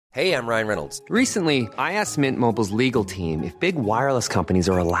Hey, I'm Ryan Reynolds. Recently, I asked Mint Mobile's legal team if big wireless companies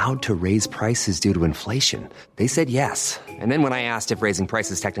are allowed to raise prices due to inflation. They said yes. And then when I asked if raising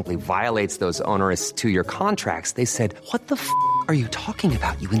prices technically violates those onerous two-year contracts, they said, "What the f*** are you talking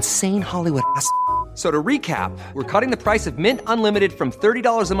about, you insane Hollywood ass?" So to recap, we're cutting the price of Mint Unlimited from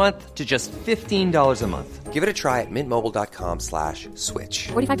 $30 a month to just $15 a month. Give it a try at mintmobile.com/switch.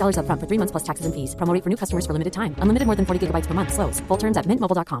 $45 up front for 3 months plus taxes and fees. Promo rate for new customers for limited time. Unlimited more than 40 gigabytes per month. Slows full terms at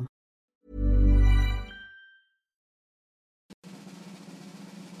mintmobile.com.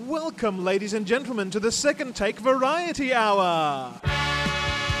 Welcome, ladies and gentlemen, to the Second Take Variety Hour.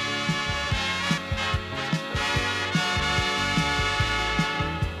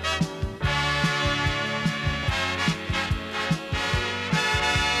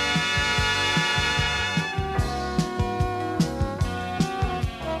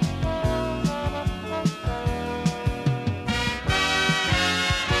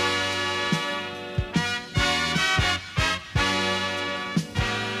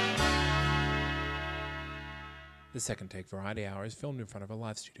 The Second Take Variety Hour is filmed in front of a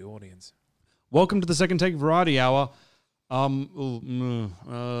live studio audience. Welcome to the Second Take Variety Hour. I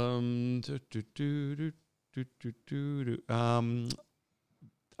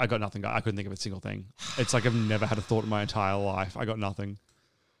got nothing. I couldn't think of a single thing. It's like I've never had a thought in my entire life. I got nothing.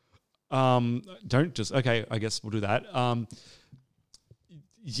 Okay, I guess we'll do that.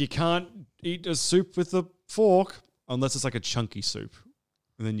 You can't eat a soup with a fork unless it's like a chunky soup.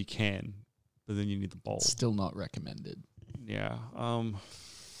 And then you can. But then you need the bowl. Still not recommended. Yeah. I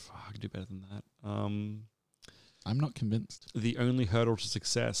could do better than that. I'm not convinced. The only hurdle to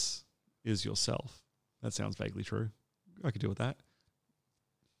success is yourself. That sounds vaguely true. I could deal with that.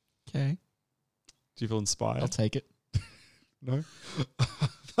 Okay. Do you feel inspired? I'll take it. No?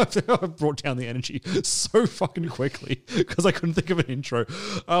 I brought down the energy so fucking quickly because I couldn't think of an intro.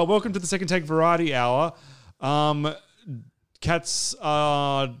 Welcome to the Second Take Variety Hour. Cats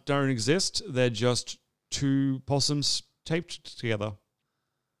don't exist. They're just two possums taped together.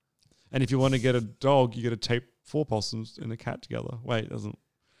 And if you want to get a dog, you got to tape 4 possums and a cat together. Wait, it doesn't.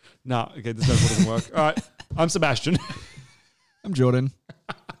 No, okay, this doesn't work. All right, I'm Sebastian. I'm Jordan.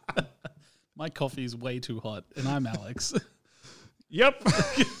 My coffee is way too hot, and I'm Alex. Yep.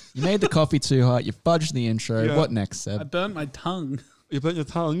 You made the coffee too hot. You fudged the intro. Yeah. What next, Seb? I burnt my tongue. You burnt your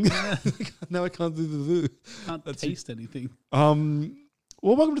tongue. Now I can't do the. Can't taste anything.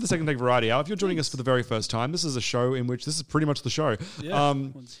 Well, welcome to the Second Take Variety Hour. If you're joining us for the very first time, this is a show in which this is pretty much the show. Yeah,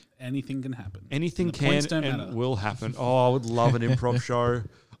 anything can happen. Anything the can and will happen. Oh, I would love an improv show.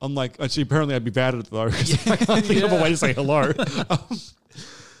 Apparently I'd be bad at it though. I can't think of a way to say hello.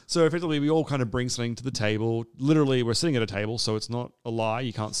 So effectively, we all kind of bring something to the table. Literally, we're sitting at a table, so it's not a lie.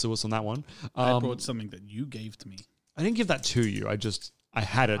 You can't sue us on that one. I brought something that you gave to me. I didn't give that to you. I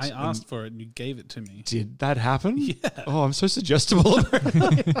had it. I asked for it and you gave it to me. Did that happen? Yeah. Oh, I'm so suggestible. I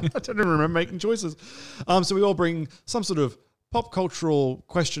don't even remember making choices. So we all bring some sort of pop cultural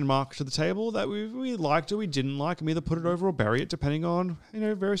question mark to the table that we liked or we didn't like, and we either put it over or bury it depending on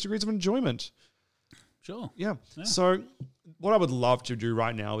various degrees of enjoyment. Sure. Yeah. So what I would love to do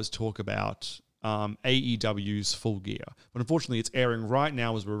right now is talk about AEW's Full Gear. But unfortunately, it's airing right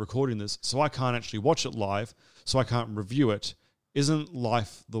now as we're recording this, so I can't actually watch it live, so I can't review it. Isn't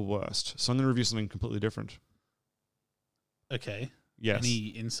life the worst? So I'm going to review something completely different. Okay. Yes. Any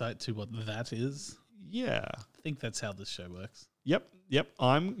insight to what that is? Yeah. I think that's how this show works. Yep.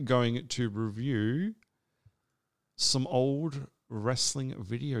 I'm going to review some old wrestling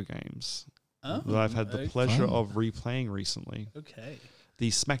video games that I've had the pleasure of replaying recently. Okay. The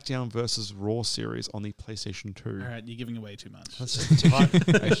SmackDown vs. Raw series on the PlayStation 2. All right, you're giving away too much. That's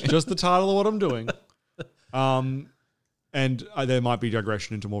just the title of what I'm doing. And there might be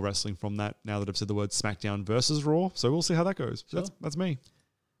digression into more wrestling from that now that I've said the word SmackDown versus Raw. So we'll see how that goes. Sure. That's me.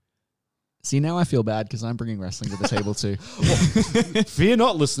 See, now I feel bad because I'm bringing wrestling to the table too. Well, fear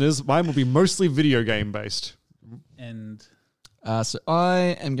not, listeners. Mine will be mostly video game based. And so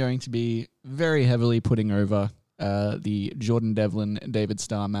I am going to be very heavily putting over the Jordan Devlin David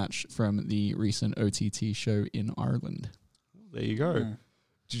Starr match from the recent OTT show in Ireland. There you go.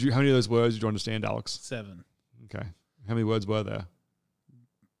 How many of those words did you understand, Alex? 7. Okay. How many words were there?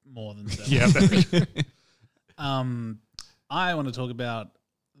 More than 7. Yeah. I want to talk about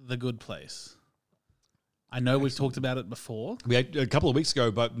The Good Place. I know we've talked about it before. We had a couple of weeks ago,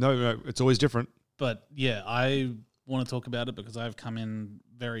 but no, it's always different. But yeah, I want to talk about it because I've come in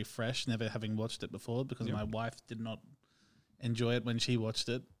very fresh, never having watched it before, because my wife did not enjoy it when she watched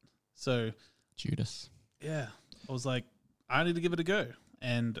it. So Judas. Yeah. I was like, I need to give it a go.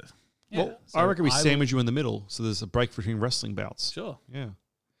 And I reckon we sandwich you in the middle, so there's a break between wrestling bouts. Sure. Yeah.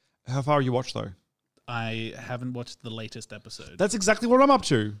 How far have you watched, though? I haven't watched the latest episode. That's exactly what I'm up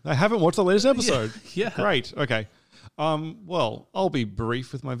to. I haven't watched the latest episode. Yeah. Great. Okay. Well, I'll be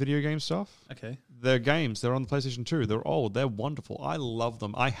brief with my video game stuff. Okay. They're games. They're on the PlayStation 2. They're old. They're wonderful. I love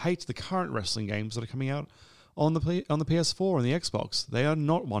them. I hate the current wrestling games that are coming out on the PS4 and the Xbox. They are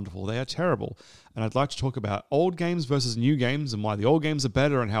not wonderful. They are terrible. And I'd like to talk about old games versus new games and why the old games are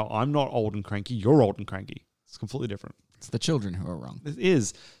better and how I'm not old and cranky. You're old and cranky. It's completely different. It's the children who are wrong. It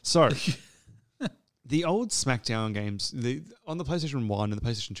is. So, the old SmackDown games, on the PlayStation 1 and the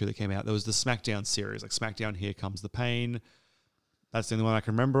PlayStation 2 that came out, there was the SmackDown series, like SmackDown Here Comes the Pain. That's the only one I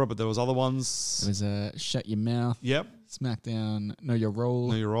can remember, but there was other ones. There was Shut Your Mouth. Yep. SmackDown, Know Your Role.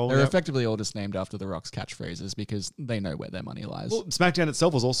 Know Your Role, They're yep. effectively all just named after The Rock's catchphrases because they know where their money lies. Well, SmackDown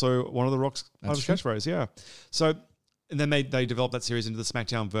itself was also one of The Rock's catchphrase, yeah. So, and then they developed that series into the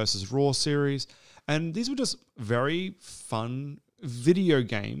SmackDown versus Raw series. And these were just very fun video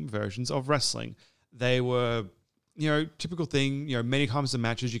game versions of wrestling. They were, typical thing, many times in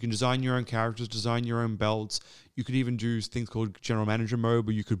matches, you can design your own characters, design your own belts. You could even do things called general manager mode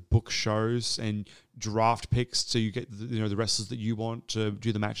where you could book shows and draft picks so you get, the wrestlers that you want to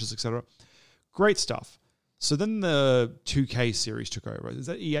do the matches, etc. Great stuff. So then the 2K series took over. Is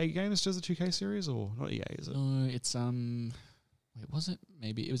that EA Games does the 2K series or not EA, is it? No, it's, wait, was it?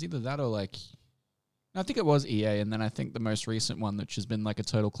 Maybe. It was either that or like... I think it was EA, and then I think the most recent one, which has been like a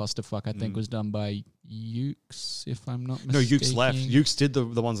total clusterfuck, I think was done by Ukes, if I'm not mistaken. No, Ukes left. Ukes did the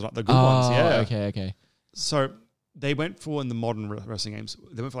ones, the good ones, yeah. Okay. So they went for, in the modern wrestling games,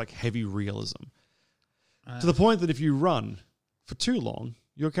 they went for like heavy realism. To the point that if you run for too long,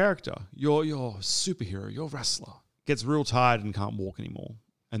 your character, your superhero, your wrestler, gets real tired and can't walk anymore.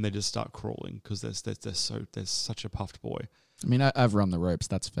 And they just start crawling because they're such a puffed boy. I mean, I've run the ropes,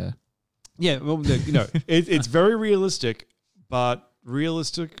 that's fair. Yeah, well, it's very realistic, but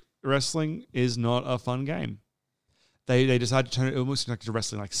realistic wrestling is not a fun game. They decided to turn it almost like a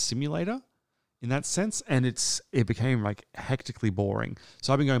wrestling like simulator in that sense, and it became like hectically boring.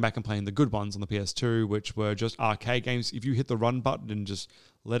 So I've been going back and playing the good ones on the PS2, which were just arcade games. If you hit the run button and just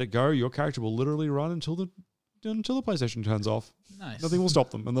let it go, your character will literally run until the PlayStation turns off. Nice. Nothing will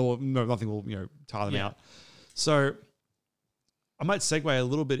stop them, and nothing will tire them out. So I might segue a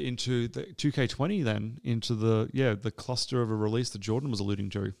little bit into the 2K20 then, into the cluster of a release that Jordan was alluding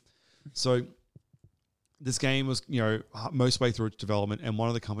to. So this game was, most way through its development, and one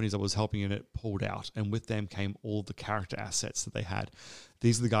of the companies that was helping in it pulled out, and with them came all the character assets that they had.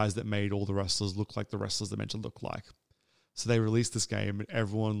 These are the guys that made all the wrestlers look like the wrestlers they're meant to look like. So they released this game, and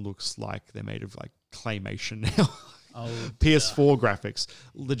everyone looks like they're made of like claymation now. PS4 graphics.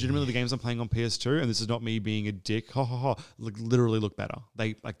 Legitimately, the games I'm playing on PS2, and this is not me being a dick, literally look better.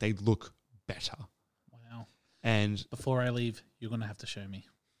 They look better. Wow. And before I leave, you're going to have to show me.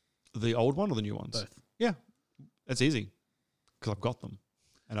 The old one or the new ones? Both. Yeah. That's easy. Because I've got them.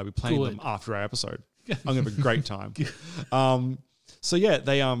 And I'll be playing them after our episode. I'm going to have a great time. So yeah,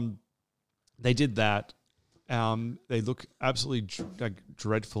 they did that. They look absolutely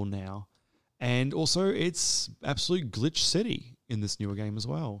dreadful now. And also, it's absolute glitch city in this newer game as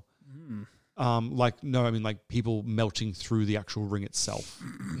well. Like people melting through the actual ring itself.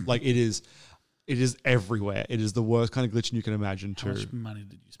 Like it is everywhere. It is the worst kind of glitching you can imagine. How much money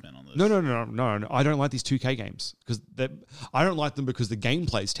did you spend on this? No. I don't like these 2K games because I don't like them because the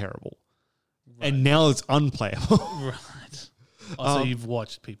gameplay is terrible, and now it's unplayable. Right. Oh, so you've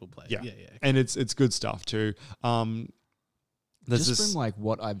watched people play. Yeah. Okay. And it's good stuff too. From like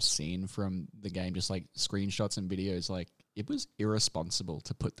what I've seen from the game, just like screenshots and videos, like it was irresponsible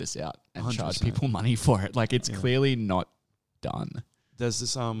to put this out and 100%. charge people money for it. Like it's clearly not done. There's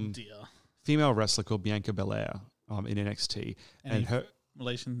this female wrestler called Bianca Belair in NXT, and her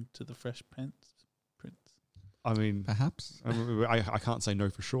relation to the Fresh Prince. I mean, perhaps I can't say no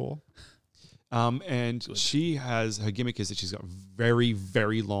for sure. And she has, her gimmick is that she's got very,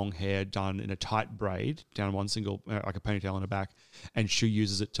 very long hair done in a tight braid down one single, like a ponytail on her back, and she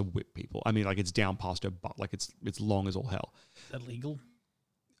uses it to whip people. I mean, like it's down past her butt, like it's long as all hell. Is that legal?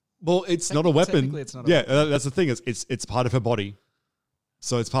 Well, it's not a weapon. It's not a weapon. That's the thing. It's part of her body,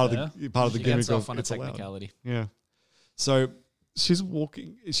 so it's part of the gimmick of on a technicality. Allowed. Yeah. So she's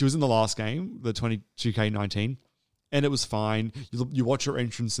walking. She was in the last game, the 2K19. And it was fine. You watch her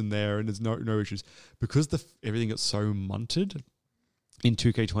entrance in there, and there's no issues because everything gets so munted. In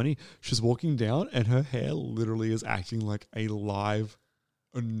 2K20, she's walking down, and her hair literally is acting like a live,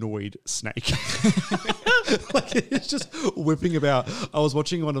 annoyed snake. Like it's just whipping about. I was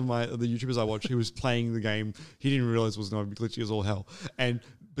watching one of the YouTubers I watched. He was playing the game. He didn't realize it was going to be glitchy as all hell, and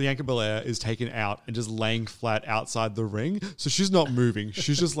Bianca Belair is taken out and just laying flat outside the ring. So she's not moving.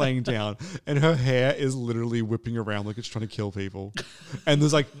 She's just laying down. And her hair is literally whipping around like it's trying to kill people. And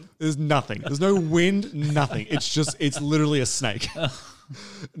there's nothing. There's no wind, nothing. It's literally a snake.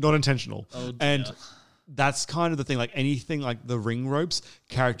 Not intentional. Oh, dear. And that's kind of the thing. Like anything like the ring ropes,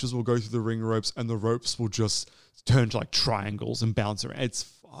 characters will go through the ring ropes and the ropes will just turn to like triangles and bounce around. It's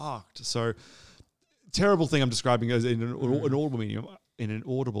fucked. So terrible thing I'm describing as in an audible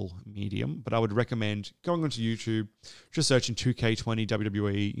medium, but I would recommend going onto YouTube, just searching 2K20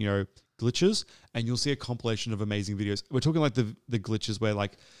 WWE, glitches, and you'll see a compilation of amazing videos. We're talking like the glitches where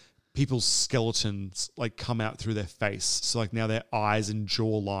like people's skeletons like come out through their face. So like now their eyes and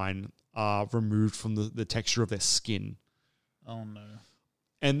jawline are removed from the texture of their skin. Oh no.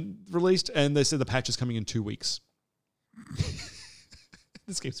 And released, and they said the patch is coming in 2 weeks.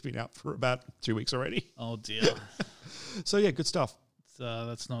 This game's been out for about 2 weeks already. Oh dear. So yeah, good stuff.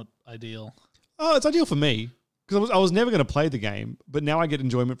 That's not ideal. Oh, it's ideal for me because I was never going to play the game, but now I get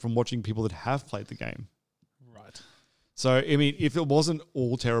enjoyment from watching people that have played the game. Right. So I mean, if it wasn't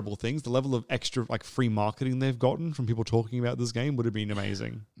all terrible things, the level of extra like free marketing they've gotten from people talking about this game would have been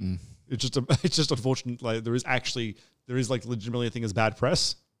amazing. It's just unfortunate. Like there is like legitimately a thing as bad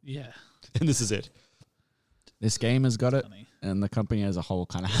press. Yeah. And this is it. This game has got it, Funny. and the company as a whole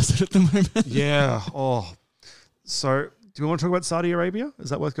kind of has it at the moment. Yeah. Oh. So do we want to talk about Saudi Arabia? Is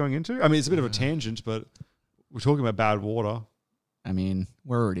that worth going into? I mean, it's a bit of a tangent, but we're talking about bad water. I mean,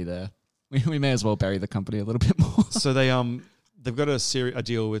 we're already there. We may as well bury the company a little bit more. So they've got a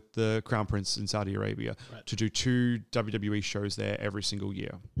deal with the Crown Prince in Saudi Arabia to do 2 WWE shows there every single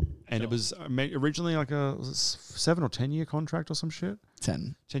year. And it was originally like was it 7 or 10 year contract or some shit?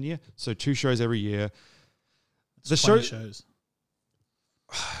 10 year. So 2 shows every year. The shows.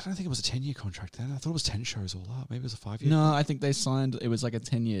 I don't think it was a 10-year contract then. I thought it was 10 shows all up. Maybe it was a 5-year. No, I think they signed, it was like a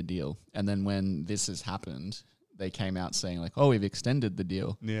 10-year deal. And then when this has happened, they came out saying like, oh, we've extended the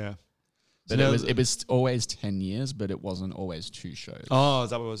deal. Yeah. But it was always 10 years, but it wasn't always 2 shows. Oh,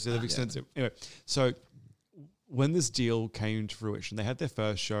 is that what it was? Yeah, they've extended it. Anyway, so when this deal came to fruition, they had their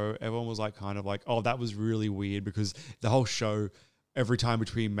first show. Everyone was like kind of like, oh, that was really weird because the whole show, every time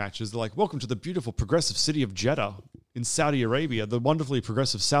between matches, they're like, welcome to the beautiful progressive city of Jeddah in Saudi Arabia, the wonderfully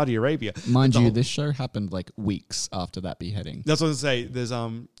progressive Saudi Arabia. Mind you, this show happened like weeks after that beheading. That's what I was going to say. There's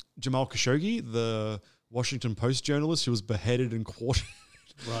Jamal Khashoggi, the Washington Post journalist who was beheaded and quartered.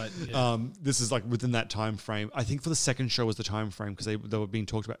 Right. Yeah. This is like within that time frame. I think for the second show was the time frame because they were being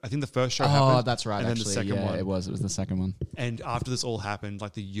talked about. I think the first show happened. Oh, that's right. And actually, then the second one. It was the second one. And after this all happened,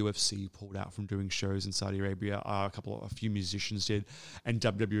 like the UFC pulled out from doing shows in Saudi Arabia. A few musicians did, and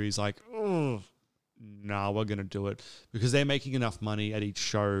WWE's like, oh, nah, we're gonna do it because they're making enough money at each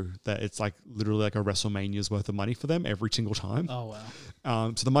show that it's like literally like a WrestleMania's worth of money for them every single time. Oh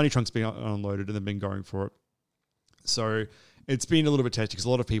wow! So the money trunk's been unloaded and they've been going for it. So it's been a little bit testy because a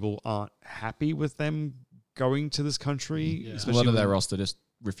lot of people aren't happy with them going to this country. Yeah. A lot of their roster just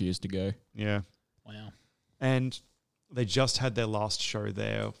refused to go. Yeah. Wow. And they just had their last show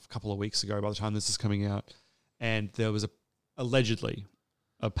there a couple of weeks ago by the time this is coming out. And there was allegedly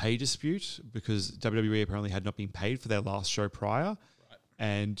a pay dispute because WWE apparently had not been paid for their last show prior. Right.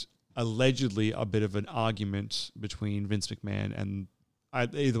 And allegedly a bit of an argument between Vince McMahon and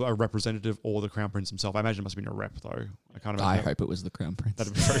either a representative or the Crown Prince himself. I imagine it must have been a rep, though. I hope it was the Crown Prince.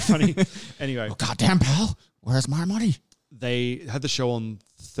 That'd be very funny. Anyway. Oh, goddamn, pal. Where's my money? They had the show on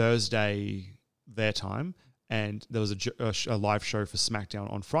Thursday their time, and there was a live show for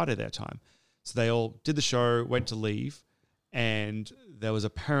SmackDown on Friday their time. So they all did the show, went to leave, and there was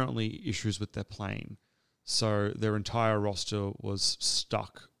apparently issues with their plane. So their entire roster was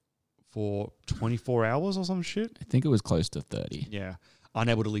stuck for 24 hours or some shit. I think it was close to 30. Yeah.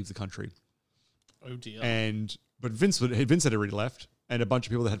 Unable to leave the country. Oh dear. But Vince had already left, and a bunch of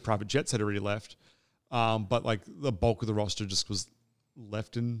people that had private jets had already left. But like the bulk of the roster just was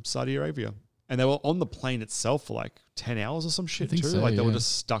left in Saudi Arabia. And they were on the plane itself for like 10 hours or some shit too. So, like they were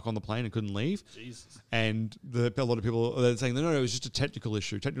just stuck on the plane and couldn't leave. Jesus. And a lot of people are saying, no, it was just a technical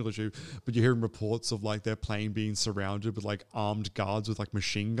issue. But you're hearing reports of like their plane being surrounded with like armed guards with like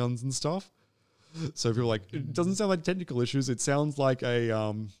machine guns and stuff. So people are like, it doesn't sound like technical issues. It sounds like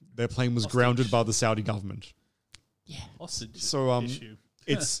their plane was grounded by the Saudi government. Yeah. Hostage issue.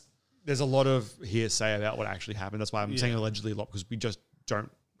 There's a lot of hearsay about what actually happened. That's why I'm saying allegedly a lot because we just don't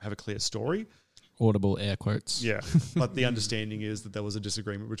have a clear story. Audible air quotes. Yeah. But the understanding is that there was a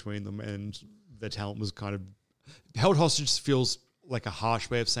disagreement between them and their talent was kind of held hostage. Feels like a harsh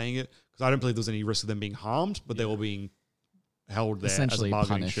way of saying it because I don't believe there was any risk of them being harmed, but they were being held there essentially as a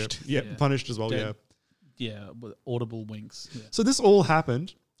bargaining punished. chip. Yeah, punished as well, Yeah, with audible winks. Yeah. So this all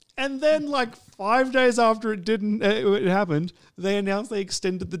happened And then, like 5 days after it happened, they announced they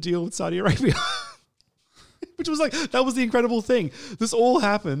extended the deal with Saudi Arabia. Which was like, that was the incredible thing. This all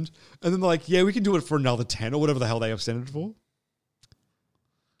happened. And then they're like, yeah, we can do it for another 10 or whatever the hell they extended it for.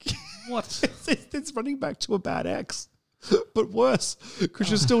 What? It's running back to a bad ex. But worse,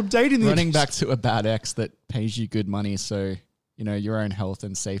 because you're still dating the Running back to a bad ex that pays you good money, so your own health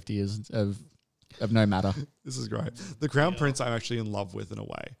and safety is of no matter. This is great. The Crown Prince I'm actually in love with in a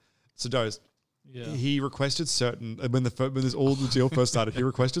way. So Doze, he requested certain, when all the deal first started, he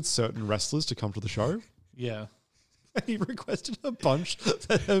requested certain wrestlers to come to the show. Yeah. And he requested a bunch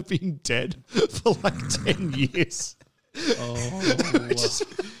that have been dead for like 10 years. Oh.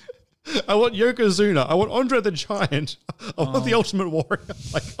 I want Yokozuna. I want Andre the Giant. I want the Ultimate Warrior.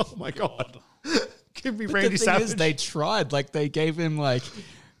 Like, oh my God. Give me Randy the thing Savage. is, they tried. Like, they gave him like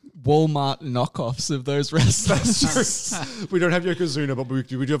Walmart knockoffs of those wrestlers. We don't have Yokozuna, but we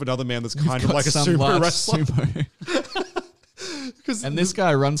do have another man that's kind of Got like a some sumo large wrestler. sumo. And this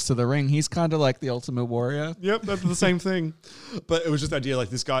guy runs to the ring. He's kind of like the Ultimate Warrior. Yep, that's the same thing. But it was just the idea, like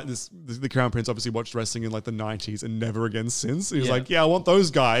this guy, the Crown Prince obviously watched wrestling in like the 90s and never again since. He was like, yeah, I want those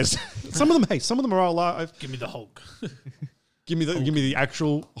guys. Some of them are alive. Give me the Hulk. Give me the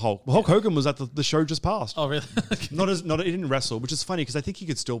actual Hulk. Hulk Hogan was at the show just passed. Oh, really? He didn't wrestle, which is funny because I think he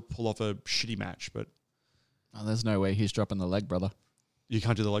could still pull off a shitty match, but There's no way he's dropping the leg, brother. you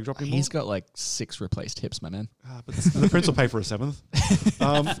can't do the leg drop anymore. He's got like 6 replaced hips, my man. But the Prince will pay for a 7th.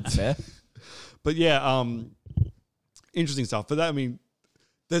 Fair. But yeah, interesting stuff. But that, I mean,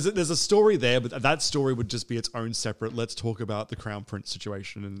 there's a story there, but that story would just be its own separate. Let's talk about the Crown Prince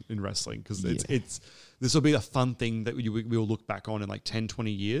situation in wrestling, because this will be a fun thing that we will look back on in like 10, 20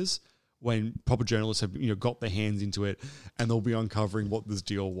 years when proper journalists have got their hands into it, and they'll be uncovering what this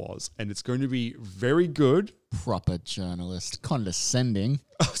deal was, and it's going to be very good. Proper journalist, condescending.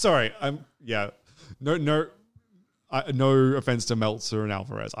 Oh, sorry, no offense to Meltzer and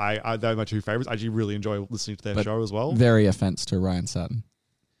Alvarez. They're my two favorites. I actually really enjoy listening to their show as well. Very offense to Ryan Satin.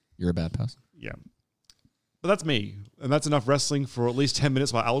 You're a bad person. Yeah. But that's me. And that's enough wrestling for at least 10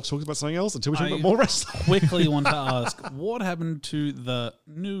 minutes while Alex talks about something else until we talk about more wrestling. Quickly want to ask, what happened to the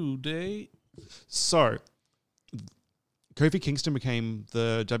New Day? So, Kofi Kingston became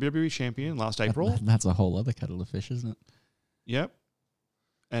the WWE champion last April. That's a whole other kettle of fish, isn't it? Yep.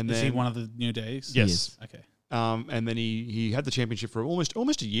 And Is then he one of the New Days? Yes. Okay. And then he had the championship for almost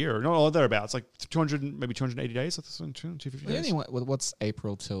a year. No, thereabouts. Like 200, maybe 280 days. Like 250 days. What's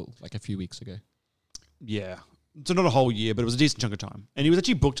April till like a few weeks ago? Yeah. So not a whole year, but it was a decent chunk of time. And he was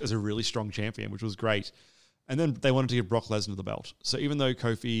actually booked as a really strong champion, which was great. And then they wanted to give Brock Lesnar the belt. So even though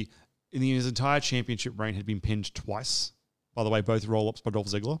Kofi, in his entire championship reign, had been pinned twice, by the way, both roll-ups by Dolph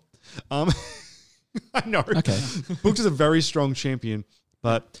Ziggler. I know. Okay. Booked as a very strong champion,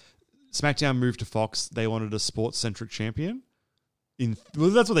 but SmackDown moved to Fox. They wanted a sports-centric champion.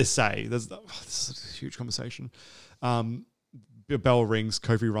 That's what they say. This is a huge conversation. Bell rings,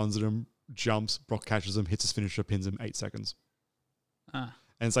 Kofi runs at him, jumps, Brock catches him, hits his finisher, pins him 8 seconds. And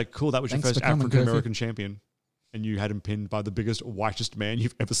it's like, cool, that was Thanks your first for coming, African-American champion. And you had him pinned by the biggest, whitest man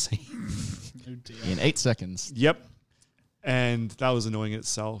you've ever seen. Oh dear. In 8 seconds. Yep. And that was annoying in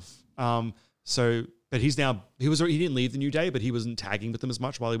itself. But he didn't leave the New Day, but he wasn't tagging with them as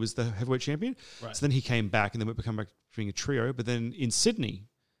much while he was the heavyweight champion. Right. So then he came back and then become back being a trio. But then in Sydney,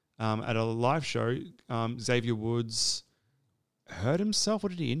 at a live show, Xavier Woods hurt himself. What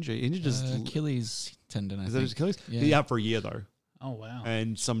did he injure? He injured his Achilles tendon, I think. Is that his Achilles? Yeah. He's out for a year, though. Oh, wow.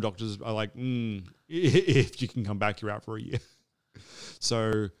 And some doctors are like, if you can come back, you're out for a year.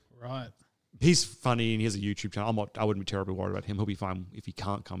 So Right. he's funny and he has a YouTube channel. I wouldn't be terribly worried about him. He'll be fine if he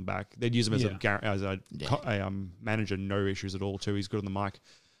can't come back. They'd use him as a manager, no issues at all too. He's good on the mic.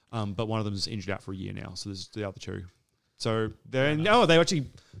 But one of them is injured out for a year now. So there's the other two. So they actually,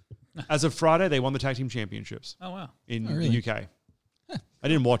 as of Friday, they won the tag team championships. Oh, wow. In really? the UK. I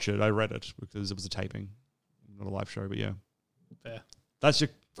didn't watch it. I read it because it was a taping, not a live show. But yeah, Fair. that's your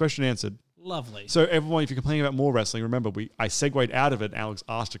question answered. Lovely. So everyone, if you're complaining about more wrestling, remember I segued out of it. And Alex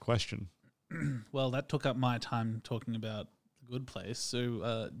asked a question. Well, that took up my time talking about The Good Place.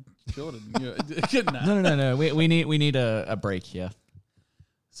 So, Jordan, you're good now. No. We need a break here.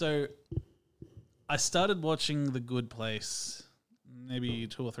 So, I started watching The Good Place maybe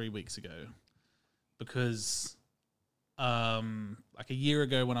 2 or 3 weeks ago because, like a year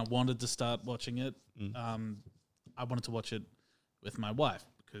ago when I wanted to start watching it, I wanted to watch it with my wife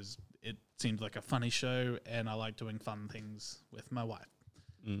because it seemed like a funny show and I like doing fun things with my wife.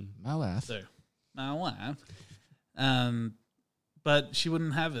 My wife. So, my wife. But she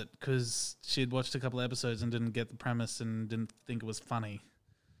wouldn't have it because she had watched a couple of episodes and didn't get the premise and didn't think it was funny.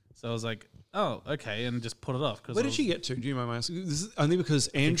 So I was like, oh, okay, and just put it off. Where did she get to? Do you mind my asking? This is only because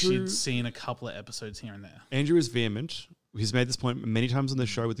I think Andrew she'd seen a couple of episodes here and there. Andrew is vehement. He's made this point many times on the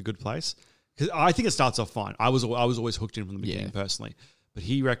show with The Good Place. Because I think it starts off fine. I was always hooked in from the beginning personally. But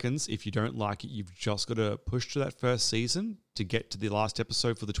he reckons if you don't like it, you've just got to push to that first season to get to the last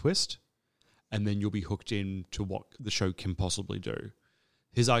episode for the twist. And then you'll be hooked in to what the show can possibly do.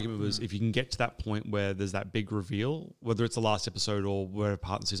 His argument was if you can get to that point where there's that big reveal, whether it's the last episode or whatever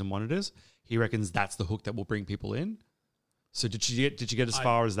part in season 1 it is, he reckons that's the hook that will bring people in. So did she get as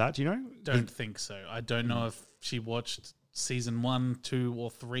far as that, do you know? Don't think so. I don't know if she watched season 1, 2, or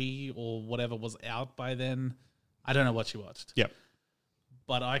 3 or whatever was out by then. I don't know what she watched. Yep.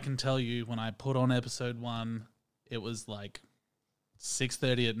 But I can tell you when I put on episode 1, it was like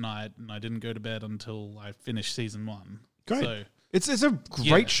 6:30 at night and I didn't go to bed until I finished season 1. Great. So it's a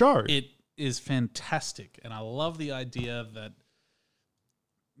great show. It is fantastic. And I love the idea that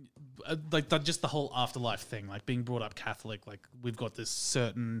just the whole afterlife thing, like being brought up Catholic, like we've got this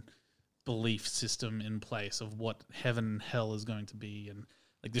certain belief system in place of what heaven and hell is going to be. And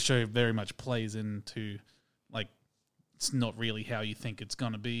like the show very much plays into like, it's not really how you think it's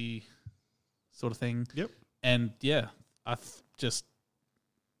going to be sort of thing. Yep. And yeah, I just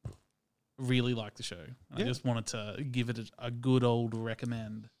really like the show. I just wanted to give it a good old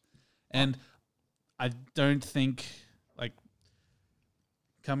recommend. And I don't think, like,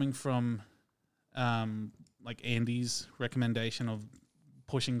 coming from like Andy's recommendation of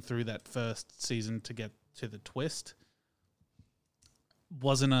pushing through that first season to get to the twist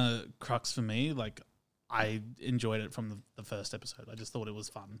wasn't a crux for me. Like, I enjoyed it from the first episode. I just thought it was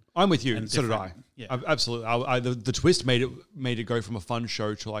fun. I'm with you. And So did I. different. Yeah. Absolutely. The twist made it go from a fun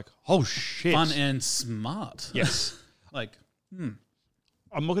show to like, oh shit, Fun and smart. yes. Like,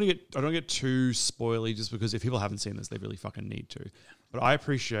 I don't get too spoily just because if people haven't seen this, they really fucking need to. But I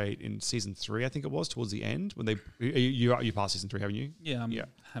appreciate in season 3, I think it was towards the end when you passed season 3, haven't you? yeah, Yeah.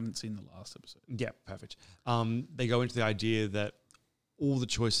 haven't seen the last episode. Yeah, perfect. They go into the idea that all the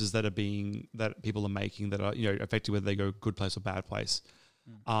choices that people are making that are, affecting whether they go good place or bad place,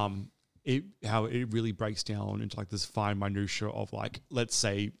 how it really breaks down into like this fine minutia of like, let's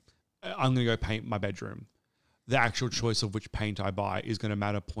say I'm going to go paint my bedroom. The actual choice of which paint I buy is going to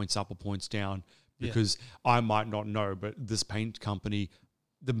matter points up or points down because I might not know, but this paint company,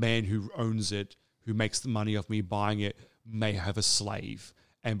 the man who owns it, who makes the money off me buying it, may have a slave.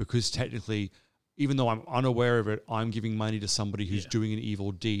 And because technically, even though I'm unaware of it, I'm giving money to somebody who's doing an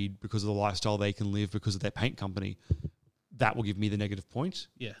evil deed because of the lifestyle they can live because of their paint company. That will give me the negative point.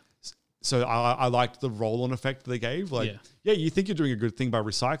 Yeah. So I liked the roll-on effect they gave. Like, you think you're doing a good thing by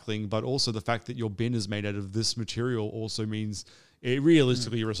recycling, but also the fact that your bin is made out of this material also means it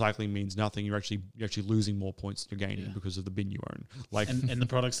realistically recycling means nothing. You're actually losing more points than you're gaining because of the bin you own. Like, and the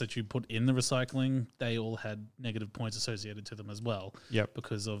products that you put in the recycling, they all had negative points associated to them as well. Yep.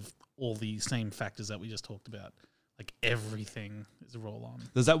 Because of all the same factors that we just talked about. Like everything is a roll-on.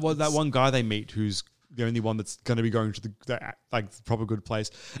 There's that one guy they meet who's the only one that's going to be going to the proper good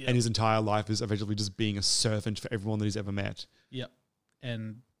place, and his entire life is effectively just being a servant for everyone that he's ever met. Yep.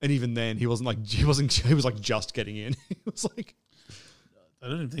 And even then, he was like just getting in. He was like, I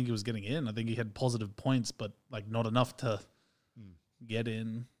don't even think he was getting in. I think he had positive points, but like not enough to get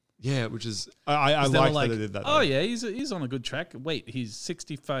in. Yeah, which is I like that they did that. Oh yeah, he's on a good track. Wait, he's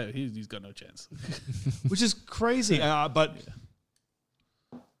 65. He's got no chance. Which is crazy. But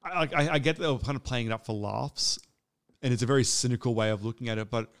I get that they're kind of playing it up for laughs, and it's a very cynical way of looking at it.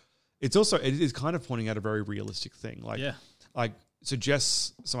 But it is kind of pointing out a very realistic thing.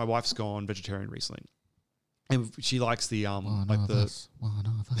 So my wife's gone vegetarian recently. And she likes the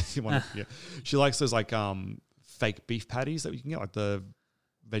she likes those like fake beef patties that you can get, like the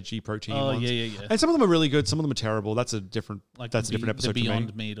veggie protein ones. Yeah. And some of them are really good, some of them are terrible. That's a different episode the for me.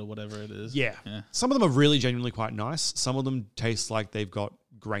 Beyond Meat or whatever it is. Yeah. Some of them are really genuinely quite nice. Some of them taste like they've got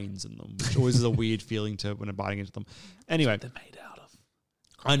grains in them, which always is a weird feeling to when I'm biting into them. Anyway, they're made out of.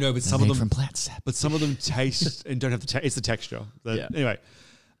 I know, but some of them from plant sap. But some of them taste and don't have it's the texture. Anyway.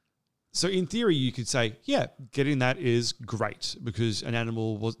 So in theory, you could say, yeah, getting that is great because an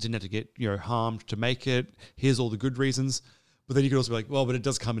animal didn't have to get harmed to make it. Here's all the good reasons. But then you could also be like, well, but it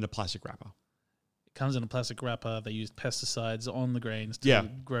does come in a plastic wrapper. It comes in a plastic wrapper. They used pesticides on the grains to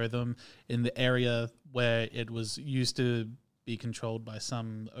grow them in the area where it was used to be controlled by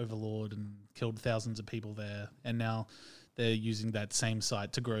some overlord and killed thousands of people there. And now they're using that same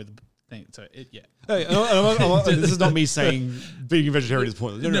site to grow the thing. So Hey, this is not me saying being vegetarian is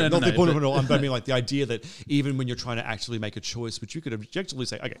pointless. No, not the point of it all. I mean, like the idea that even when you're trying to actually make a choice, which you could objectively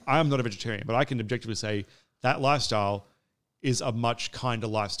say, okay, I am not a vegetarian, but I can objectively say that lifestyle is a much kinder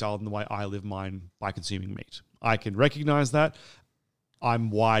lifestyle than the way I live mine by consuming meat. I can recognize that.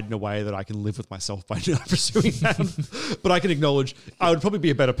 I'm wide in a way that I can live with myself by not pursuing that. But I can acknowledge I would probably be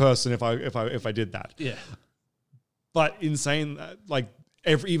a better person if I did that. Yeah. But in saying that, like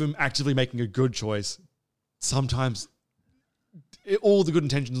even actively making a good choice, sometimes all the good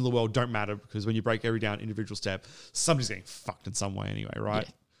intentions in the world don't matter, because when you break every down individual step, somebody's getting fucked in some way anyway, right?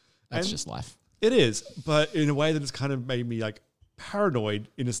 Yeah. That's And just life. It is, but in a way that it's kind of made me like paranoid.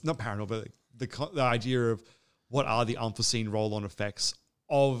 Not paranoid, but like the idea of what are the unforeseen roll-on effects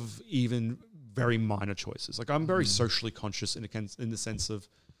of even very minor choices. Like I'm very socially conscious in the sense of,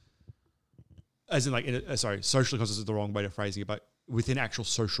 as in like, socially conscious is the wrong way of phrasing it, but within actual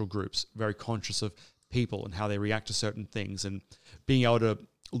social groups, very conscious of people and how they react to certain things, and being able to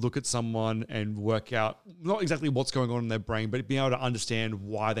look at someone and work out not exactly what's going on in their brain, but being able to understand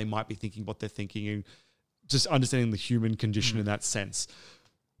why they might be thinking what they're thinking, and just understanding the human condition in that sense.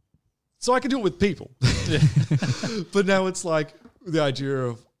 So I can do it with people. But now it's like the idea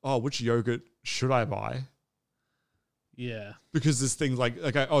of, which yogurt should I buy? Yeah. Because this thing like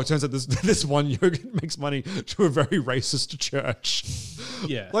it turns out this one yogurt makes money to a very racist church.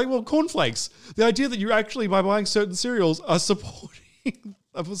 Yeah. Like, well, cornflakes. The idea that you actually, by buying certain cereals, are supporting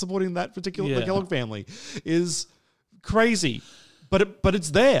that particular the Kellogg family is crazy. But it's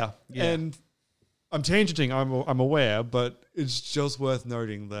there. Yeah. And I'm tangenting, I'm aware, but it's just worth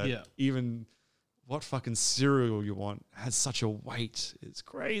noting that even what fucking cereal you want has such a weight. It's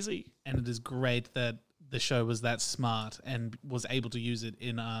crazy. And it is great that the show was that smart and was able to use it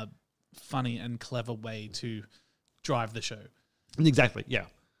in a funny and clever way to drive the show. Exactly, yeah.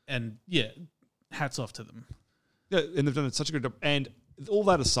 And hats off to them. Yeah, and they've done such a good job. And all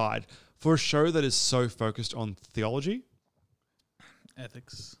that aside, for a show that is so focused on theology,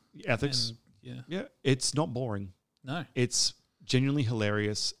 Ethics. And, it's not boring. No. It's genuinely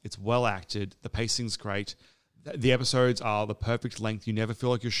hilarious. It's well acted. The pacing's great. The episodes are the perfect length. You never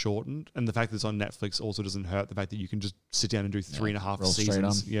feel like you're shortened. And the fact that it's on Netflix also doesn't hurt the fact that you can just sit down and do 3.5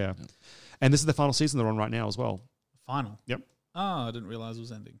 seasons. Yeah. And this is the final season they're on right now as well. Final? Yep. Oh, I didn't realize it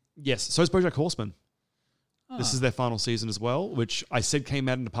was ending. Yes. So is BoJack Horseman. This is their final season as well, which I said came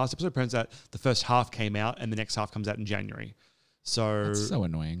out in the past episode. Turns out the first half came out and the next half comes out in January. So That's so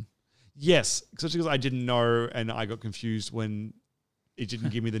annoying. Yes, especially because I didn't know and I got confused when it didn't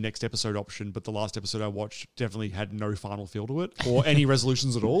give me the next episode option, but the last episode I watched definitely had no final feel to it or any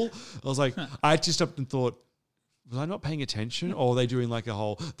resolutions at all. I was like, I just stopped and thought, was I not paying attention? Or are they doing like a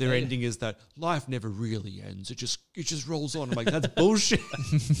whole, their ending is that life never really ends. It just rolls on. I'm like, that's bullshit.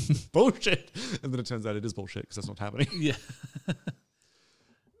 Bullshit. And then it turns out it is bullshit because that's not happening. Yeah.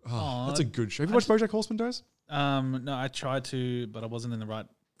 That's a good show. Have you watched BoJack Horseman, Dose? No, I tried to, but I wasn't in the right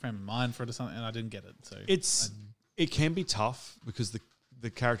frame of mind for it or something, and I didn't get it. So it can be tough because the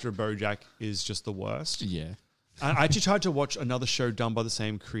character of BoJack is just the worst. Yeah. I actually tried to watch another show done by the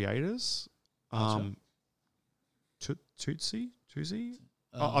same creators. Tootsie?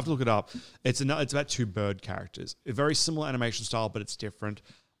 I'll have to look it up. It's about two bird characters. A very similar animation style, but it's different.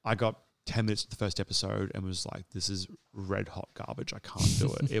 I got 10 minutes of the first episode and was like, this is red hot garbage. I can't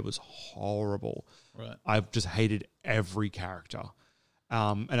do it. It was horrible. Right. I've just hated every character.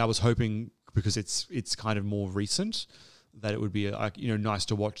 And I was hoping, because it's kind of more recent, that it would be nice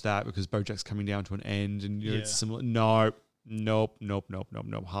to watch that because BoJack's coming down to an end and it's similar. Nope.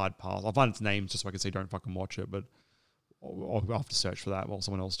 Hard pass. I'll find its name just so I can say don't fucking watch it, but I'll have to search for that while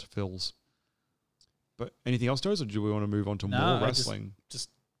someone else fills. But anything else, Toes, or do we want to move on to more wrestling? Just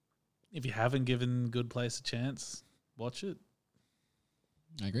if you haven't given Good Place a chance, watch it.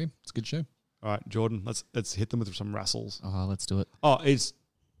 I agree. It's a good show. All right, Jordan, let's hit them with some wrestles. Oh, let's do it. Oh, it's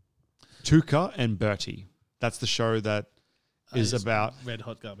Tuca and Bertie. That's the show that is about red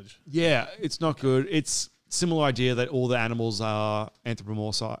hot garbage. Yeah, it's not good. It's similar idea that all the animals are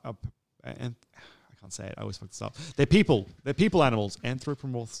anthropomorphized. And I can't say it. I always fuck this up. They're people. They're people animals.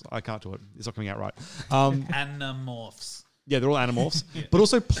 Anthropomorphs. I can't do it. It's not coming out right. Animorphs. Yeah, they're all animorphs. But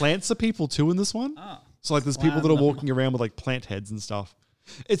also plants are people too in this one. So like there's people that are walking around with like plant heads and stuff.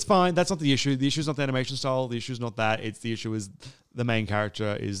 It's fine. That's not the issue. The issue is not the animation style. The issue is not that. It's the issue is the main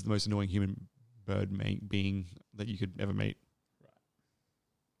character is the most annoying human bird being that you could ever meet.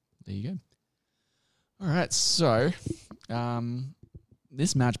 There you go. All right. So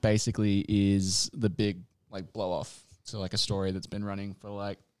this match basically is the big like blow off to like a story that's been running for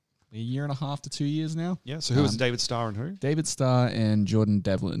like a year and a half to 2 years now. Yeah. So who was David Starr and who? David Starr and Jordan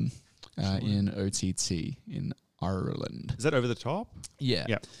Devlin in OTT in Ireland. Is that over the top? Yeah.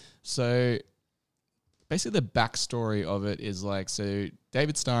 Yeah. So basically the backstory of it is like, so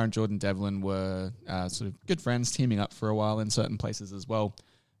David Starr and Jordan Devlin were sort of good friends, teaming up for a while in certain places as well.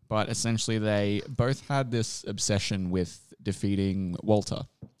 But essentially they both had this obsession with defeating Walter,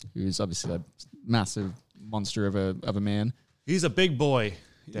 who's obviously a massive monster of a man. He's a big boy.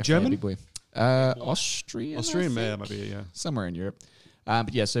 Definitely German? a big boy. Austrian, Austrian, I yeah, think. might be, yeah. Somewhere in Europe.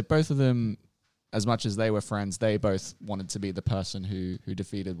 But yeah, so both of them, as much as they were friends, they both wanted to be the person who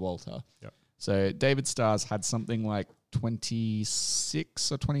defeated Walter. Yep. So David Starr's had something like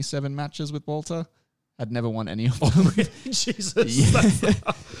 26 or 27 matches with Walter. Had never won any of them. Jesus.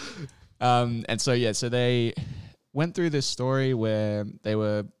 And so, yeah, so they went through this story where they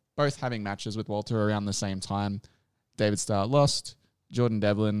were both having matches with Walter around the same time. David Starr lost. Jordan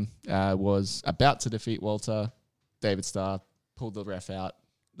Devlin was about to defeat Walter. David Starr pulled the ref out.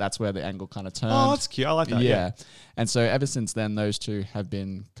 That's where the angle kind of turned. Oh, that's cute. I like that. Yeah. And so ever since then, those two have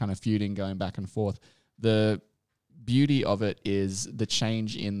been kind of feuding, going back and forth. The beauty of it is the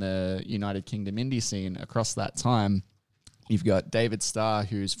change in the United Kingdom indie scene across that time. You've got David Starr,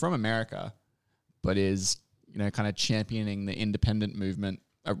 who's from America, but is, you know, kind of championing the independent movement,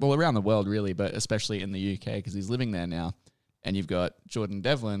 well, around the world really, but especially in the UK because he's living there now. And you've got Jordan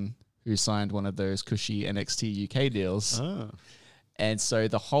Devlin, who signed one of those cushy NXT UK deals. Oh. And so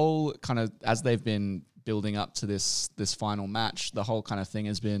the whole kind of, as they've been building up to this final match, the whole kind of thing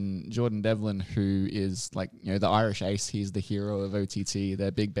has been Jordan Devlin, who is like, you know, the Irish ace. He's the hero of OTT, their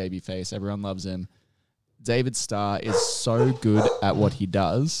big baby face. Everyone loves him. David Starr is so good at what he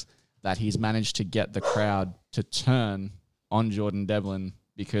does that he's managed to get the crowd to turn on Jordan Devlin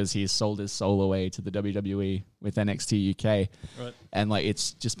because he's sold his soul away to the WWE with NXT UK. Right. And like,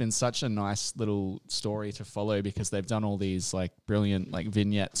 it's just been such a nice little story to follow because they've done all these like brilliant like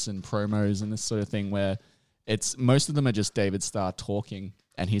vignettes and promos and this sort of thing where it's, most of them are just David Starr talking,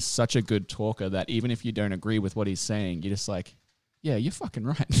 and he's such a good talker that even if you don't agree with what he's saying, you're just like, yeah, you're fucking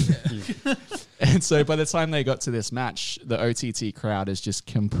right. And so by the time they got to this match, the OTT crowd has just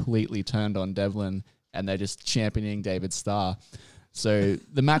completely turned on Devlin and they're just championing David Starr. So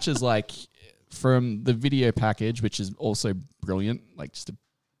the match is like, from the video package, which is also brilliant, like just a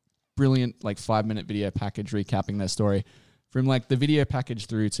brilliant like 5-minute video package recapping their story. From like the video package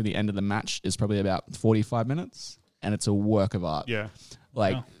through to the end of the match is probably about 45 minutes, and it's a work of art. Yeah.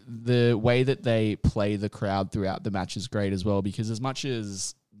 Like Wow. the way that they play the crowd throughout the match is great as well, because as much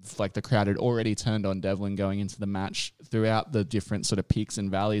as like the crowd had already turned on Devlin going into the match, throughout the different sort of peaks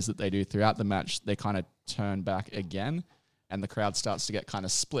and valleys that they do throughout the match, they kind of turn back again, and the crowd starts to get kind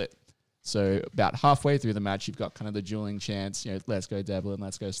of split. So about halfway through the match, you've got kind of the dueling chants, you know, let's go Devlin,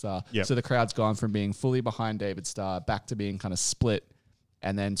 let's go Starr. Yep. So the crowd's gone from being fully behind David Starr back to being kind of split.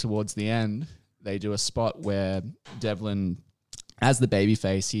 And then towards the end, they do a spot where Devlin, as the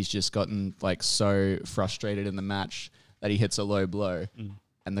babyface, he's just gotten like so frustrated in the match that he hits a low blow.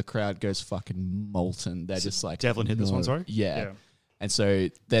 And the crowd goes fucking molten. They're just like, Devlin hit this one, sorry? Yeah. And so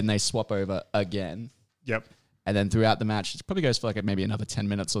then they swap over again. Yep. And then throughout the match, it probably goes for like maybe another 10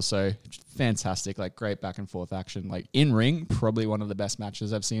 minutes or so. Fantastic, like great back and forth action. Like in ring, probably one of the best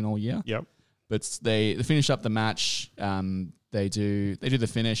matches I've seen all year. Yep. But they finish up the match. They do the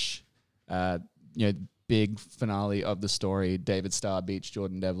finish. Big finale of the story. David Starr beats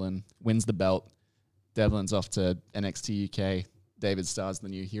Jordan Devlin, wins the belt. Devlin's off to NXT UK. David Starr's the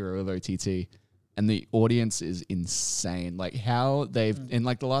new hero of OTT. And the audience is insane. Like how they've, in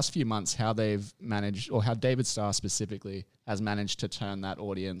like the last few months, how they've managed, or how David Starr specifically has managed to turn that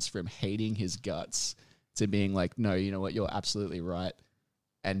audience from hating his guts to being like, no, you know what, you're absolutely right.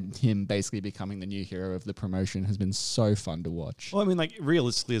 And him basically becoming the new hero of the promotion has been so fun to watch. Well, I mean, like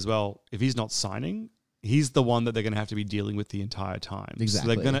realistically as well, if he's not signing, he's the one that they're going to have to be dealing with the entire time.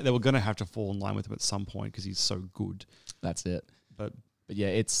 Exactly. So they were going to have to fall in line with him at some point because he's so good. That's it. But yeah,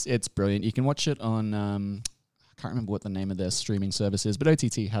 it's brilliant. You can watch it on, I can't remember what the name of their streaming service is, but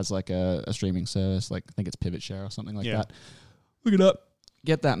OTT has like a streaming service, like I think it's Pivot Share or something like that. Look it up.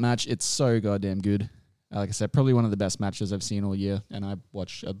 Get that match. It's so goddamn good. Like I said, probably one of the best matches I've seen all year, and I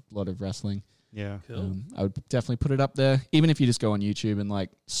watch a lot of wrestling. yeah. Cool. I would definitely put it up there, even if you just go on YouTube and like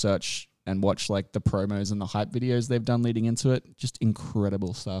search and watch like the promos and the hype videos they've done leading into it. Just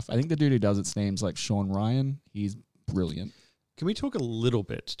incredible stuff. I think the dude who does its name's like Sean Ryan. He's brilliant. Can we talk a little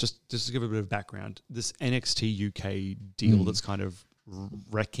bit, just to give a bit of background, this NXT UK deal that's kind of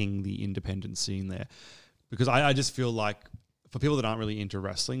wrecking the independent scene there? Because I just feel like for people that aren't really into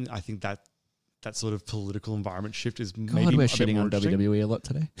wrestling, I think that sort of political environment shift is maybe God, we're a bit shitting more on interesting. WWE a lot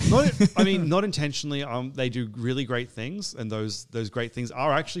today. Not intentionally. They do really great things, and those great things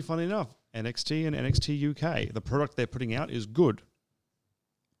are actually, funny enough, NXT and NXT UK. The product they're putting out is good.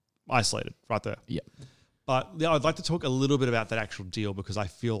 Isolated, right there. Yeah. But yeah, I'd like to talk a little bit about that actual deal because I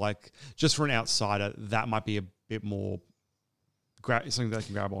feel like just for an outsider, that might be a bit more something that I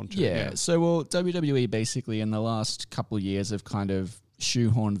can grab onto. Yeah. So, well, WWE basically in the last couple of years have kind of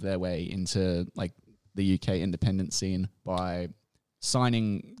shoehorned their way into like the UK independent scene by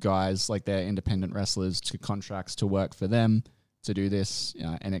signing guys like their independent wrestlers to contracts to work for them to do this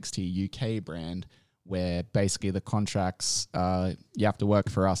NXT UK brand, where basically the contracts, you have to work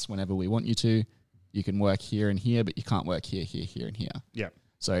for us whenever we want you to. You can work here and here, but you can't work here, here, here, and here. Yeah.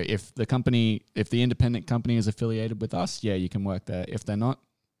 So if the independent company is affiliated with us, yeah, you can work there. If they're not,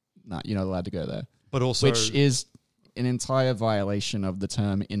 no, you're not allowed to go there. But also, which is an entire violation of the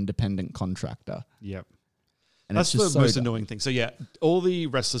term independent contractor. Yep. And that's it's just the most dumb. annoying thing. So yeah, all the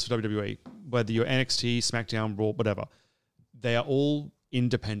wrestlers for WWE, whether you're NXT, SmackDown, Raw, whatever, they are all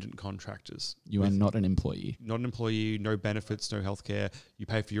independent contractors. You are not an employee. Not an employee, no benefits, no healthcare. You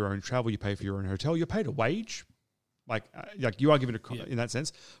pay for your own travel, you pay for your own hotel, you're paid a wage. Like you are given in that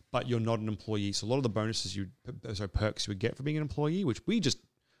sense, but you're not an employee. So a lot of the bonuses perks you would get for being an employee, which we just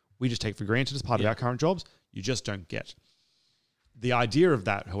take for granted as part of our current jobs, you just don't get. The idea of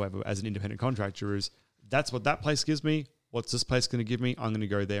that, however, as an independent contractor is that's what that place gives me. What's this place going to give me? I'm going to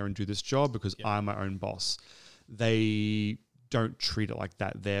go there and do this job because I'm my own boss. They don't treat it like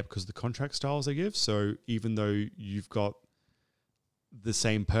that there because of the contract styles they give. So even though you've got the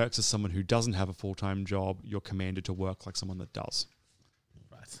same perks as someone who doesn't have a full-time job, you're commanded to work like someone that does.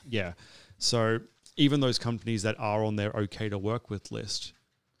 Right. Yeah. So even those companies that are on their okay to work with list,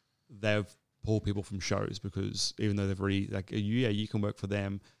 they've pulled people from shows because even though they've already you can work for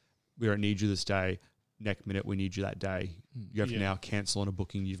them. We don't need you this day. Next minute, we need you that day. You have to now cancel on a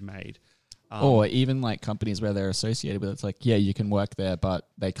booking you've made. Or even like companies where they're associated with it's like, yeah, you can work there, but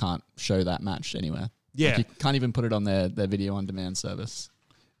they can't show that match anywhere. Yeah. Like you can't even put it on their video on demand service.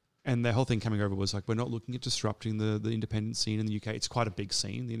 And the whole thing coming over was like, we're not looking at disrupting the independent scene in the UK. It's quite a big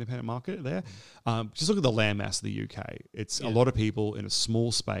scene, the independent market there. Just look at the landmass of the UK. It's a lot of people in a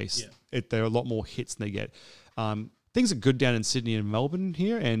small space. Yeah. There are a lot more hits than they get. Things are good down in Sydney and Melbourne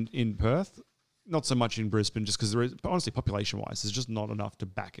here and in Perth. Not so much in Brisbane, just because there is, but honestly, population-wise, there's just not enough to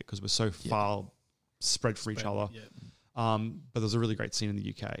back it because we're so far spread for each other. Yeah. But there's a really great scene in the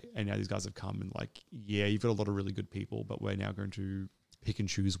UK, and now these guys have come and like, you've got a lot of really good people, but we're now going to pick and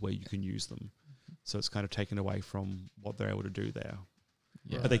choose where you can use them. So it's kind of taken away from what they're able to do there.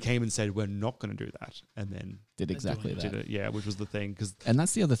 Yeah. But they came and said, we're not going to do that. And then did exactly that. Did it, yeah, which was the thing. And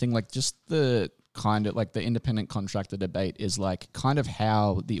that's the other thing, like just the kind of like the independent contractor debate is like kind of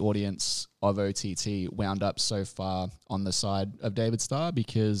how the audience of OTT wound up so far on the side of David Starr,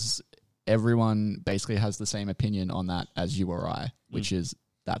 because everyone basically has the same opinion on that as you or I, which is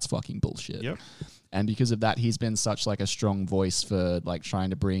that's fucking bullshit. Yep. And because of that, he's been such like a strong voice for like trying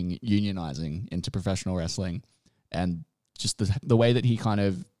to bring unionizing into professional wrestling. And just the way that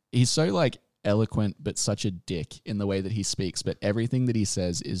he's so like eloquent, but such a dick in the way that he speaks, but everything that he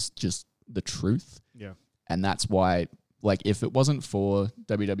says is just the truth. Yeah. And that's why, like, if it wasn't for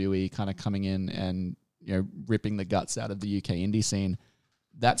WWE kind of coming in and, you know, ripping the guts out of the UK indie scene,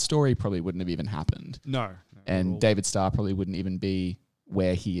 that story probably wouldn't have even happened. No. And David Starr probably wouldn't even be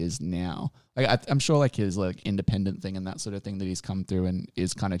where he is now. Like, I'm sure like his like independent thing and that sort of thing that he's come through and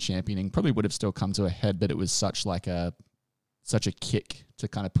is kind of championing probably would have still come to a head, but it was such a kick to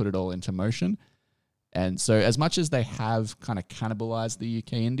kind of put it all into motion. And so as much as they have kind of cannibalized the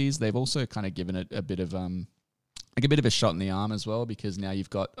UK indies, they've also kind of given it a bit of a shot in the arm as well, because now you've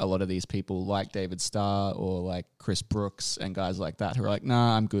got a lot of these people like David Starr or like Chris Brooks and guys like that who are like,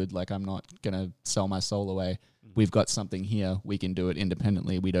 nah, I'm good. Like, I'm not going to sell my soul away. We've got something here. We can do it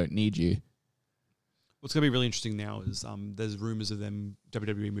independently. We don't need you. What's going to be really interesting now is there's rumors of them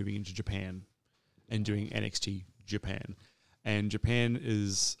WWE moving into Japan and doing NXT Japan. And Japan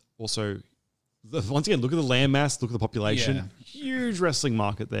is also, once again, look at the landmass, look at the population. Yeah. Huge wrestling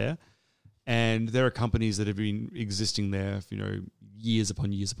market there. And there are companies that have been existing there for, years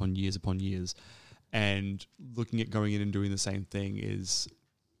upon years upon years upon years. And looking at going in and doing the same thing is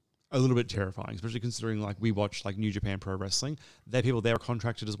a little bit terrifying, especially considering like we watch like New Japan Pro Wrestling. They're people there are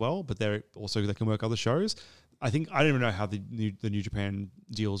contracted as well, but they can work other shows. I don't even know how the New Japan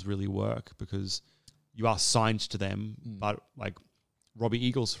deals really work, because you are signed to them, but like Robbie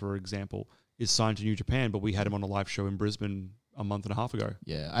Eagles, for example, is signed to New Japan, but we had him on a live show in Brisbane a month and a half ago.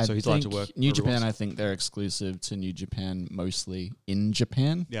 Yeah, so he's allowed to work. New Japan, I think they're exclusive to New Japan mostly in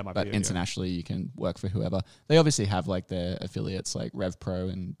Japan. Yeah, but internationally you can work for whoever. They obviously have like their affiliates like Rev Pro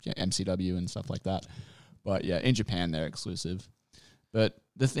and MCW and stuff like that. But yeah, in Japan they're exclusive. But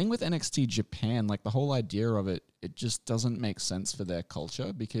The thing with NXT Japan, like the whole idea of it, it just doesn't make sense for their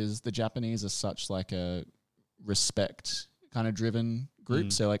culture because the Japanese are such like a respect kind of driven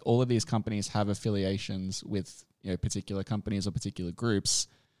group. So like all of these companies have affiliations with, you know, particular companies or particular groups.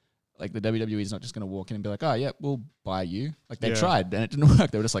 Like the WWE is not just going to walk in and be like, oh yeah, we'll buy you. Like they tried and it didn't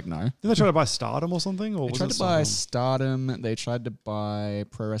work. They were just like, no. Did they try to buy Stardom or something? Or They tried to buy Stardom. They tried to buy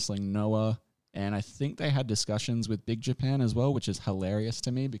Pro Wrestling Noah. And I think they had discussions with Big Japan as well, which is hilarious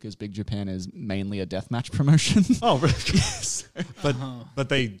to me because Big Japan is mainly a deathmatch promotion. Oh, really? Yes. But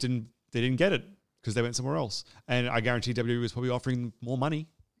they didn't get it because they went somewhere else. And I guarantee WWE was probably offering more money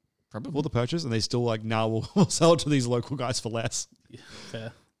for the purchase, and they still like, nah, we'll sell it to these local guys for less. Yeah,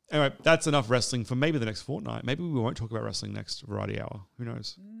 fair. Anyway, that's enough wrestling for maybe the next fortnight. Maybe we won't talk about wrestling next Variety Hour. Who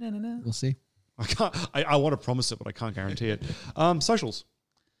knows? No. We'll see. I can't. I want to promise it, but I can't guarantee it. Socials.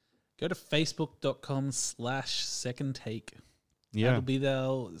 Go to facebook.com/second take. Yeah. That'll be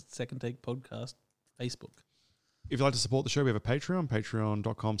our Second Take podcast Facebook. If you'd like to support the show, we have a Patreon,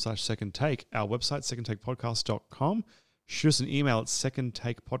 patreon.com/second take. Our website, secondtakepodcast.com. Shoot us an email at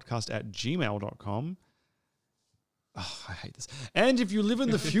secondtakepodcast@gmail.com. Oh, I hate this. And if you live in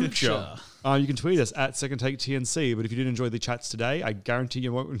the future, you can tweet us at secondtaketnc. But if you did enjoy the chats today, I guarantee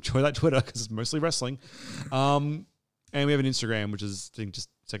you won't enjoy that Twitter because it's mostly wrestling. And we have an Instagram, which is just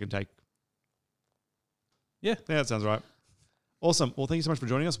Second Take. Yeah, that sounds right. Awesome. Well, thank you so much for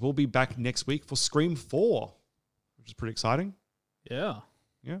joining us. We'll be back next week for Scream 4, which is pretty exciting. Yeah.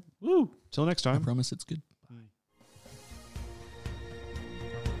 Yeah. Woo. Till next time. I promise it's good.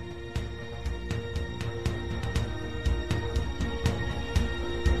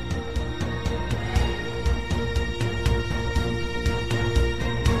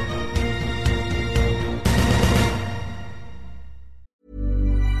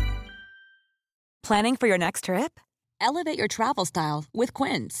 Planning for your next trip? Elevate your travel style with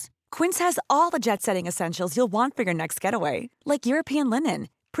Quince. Quince has all the jet-setting essentials you'll want for your next getaway, like European linen,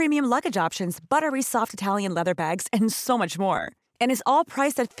 premium luggage options, buttery soft Italian leather bags, and so much more. And is all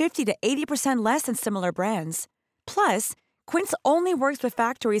priced at 50 to 80% less than similar brands. Plus, Quince only works with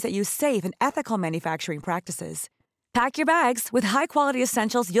factories that use safe and ethical manufacturing practices. Pack your bags with high-quality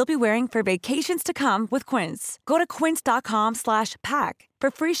essentials you'll be wearing for vacations to come with Quince. Go to quince.com/pack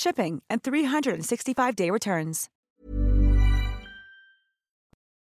for free shipping and 365-day returns.